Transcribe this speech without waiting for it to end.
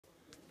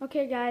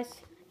Okay, guys,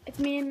 it's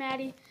me and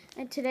Maddie,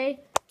 and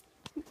today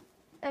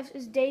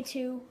is day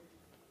 2.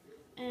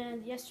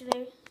 And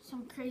yesterday,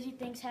 some crazy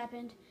things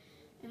happened,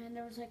 and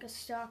there was like a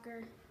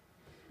stalker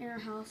in our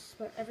house,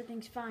 but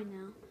everything's fine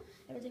now.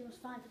 Everything was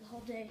fine for the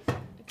whole day,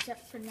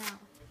 except for now,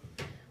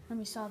 when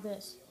we saw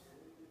this.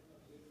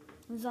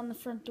 It was on the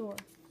front door.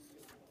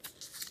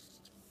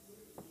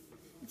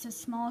 It's the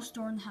smallest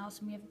door in the house,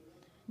 and we have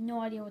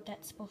no idea what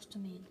that's supposed to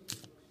mean.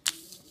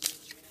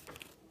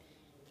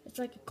 It's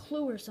like a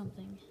clue or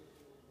something.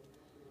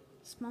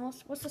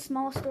 What's the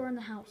smallest door in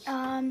the house?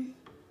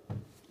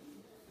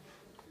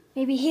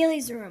 Maybe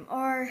Haley's room,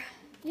 or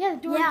the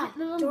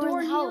little door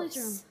in Haley's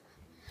room.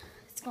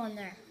 Let's go in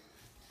there.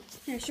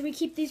 Here, should we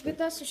keep these with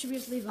us, or should we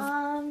just leave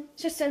them?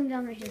 Let's just set them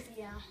down right here.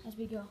 Yeah. As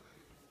we go.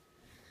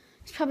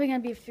 It's probably gonna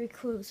be 3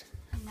 clues.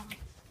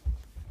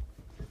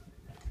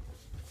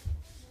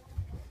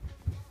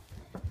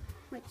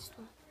 Wait, stop.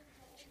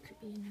 She could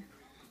be in there.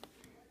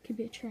 Could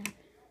be a trap.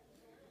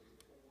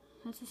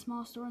 That's the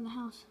smallest door in the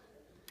house.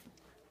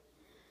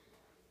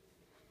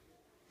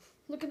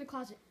 Look in the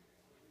closet.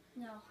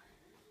 No.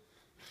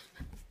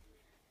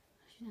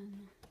 She's not in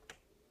there.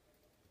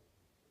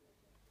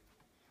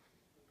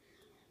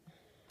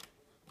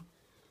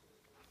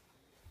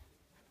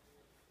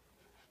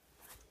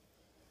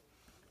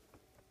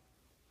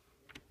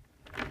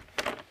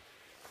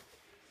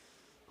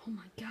 Oh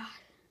my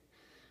God.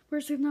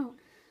 Where's your note?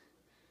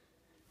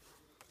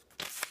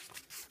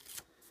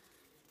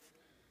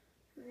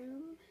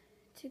 Room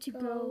to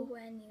go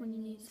when you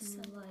need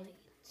some light.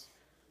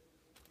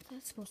 What's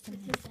that supposed to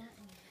mean? What does that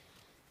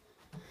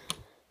mean?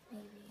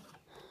 Maybe.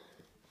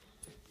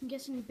 I'm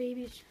guessing the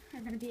babies are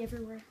going to be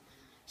everywhere.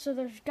 So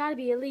there's got to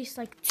be at least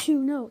like 2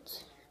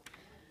 notes.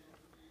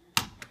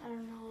 I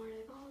don't know where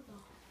to go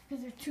though.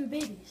 Because there's 2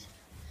 babies.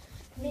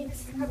 Maybe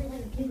it's probably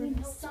like giving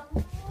us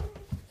something.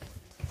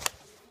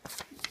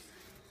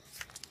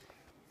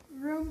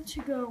 Room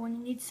to go when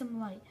you need some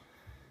light.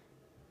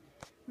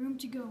 Room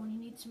to go when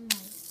you need some light.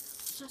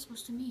 What's that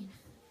supposed to mean?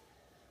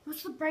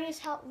 What's the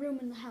brightest room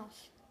in the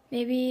house?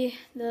 Maybe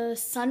the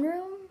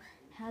sunroom?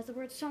 Has the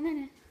word sun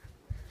in it.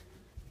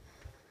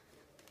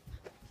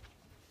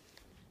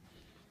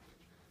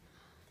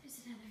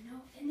 There's another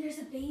note, and there's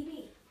a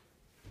baby.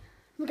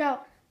 Look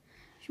out.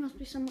 She must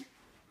be somewhere.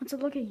 What's it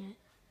looking at?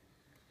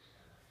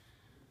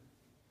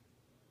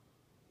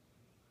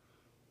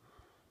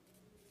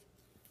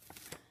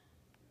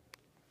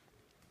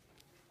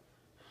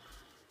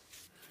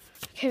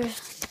 Okay,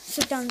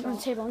 sit down on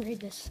the table and read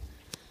this.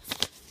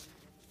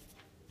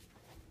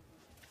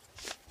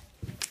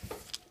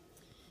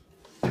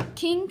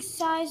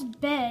 King-size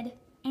bed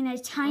in a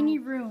tiny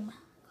room.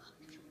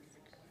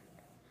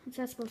 What's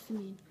that supposed to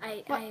mean?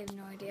 I have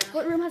no idea.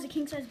 What room has a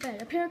king-size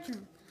bed? A parent's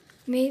room.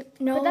 Maybe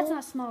no. But that's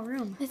not a small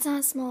room. It's not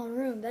a small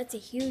room. That's a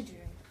huge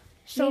room.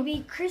 So,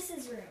 maybe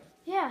Chris's room.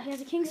 Yeah, he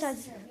has a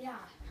king-size room. Yeah.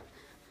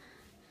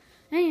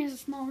 And he has a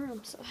small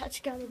room, so that's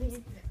gotta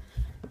be.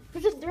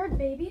 There's a third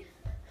baby.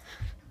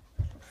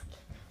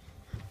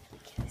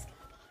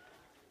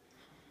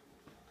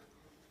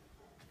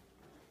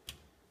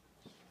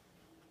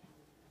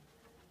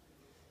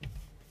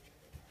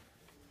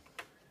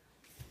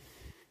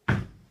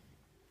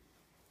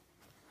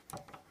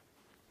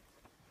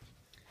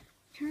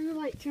 Turn the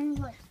light, turn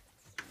the light.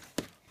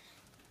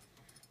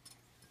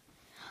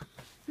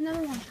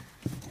 Another one.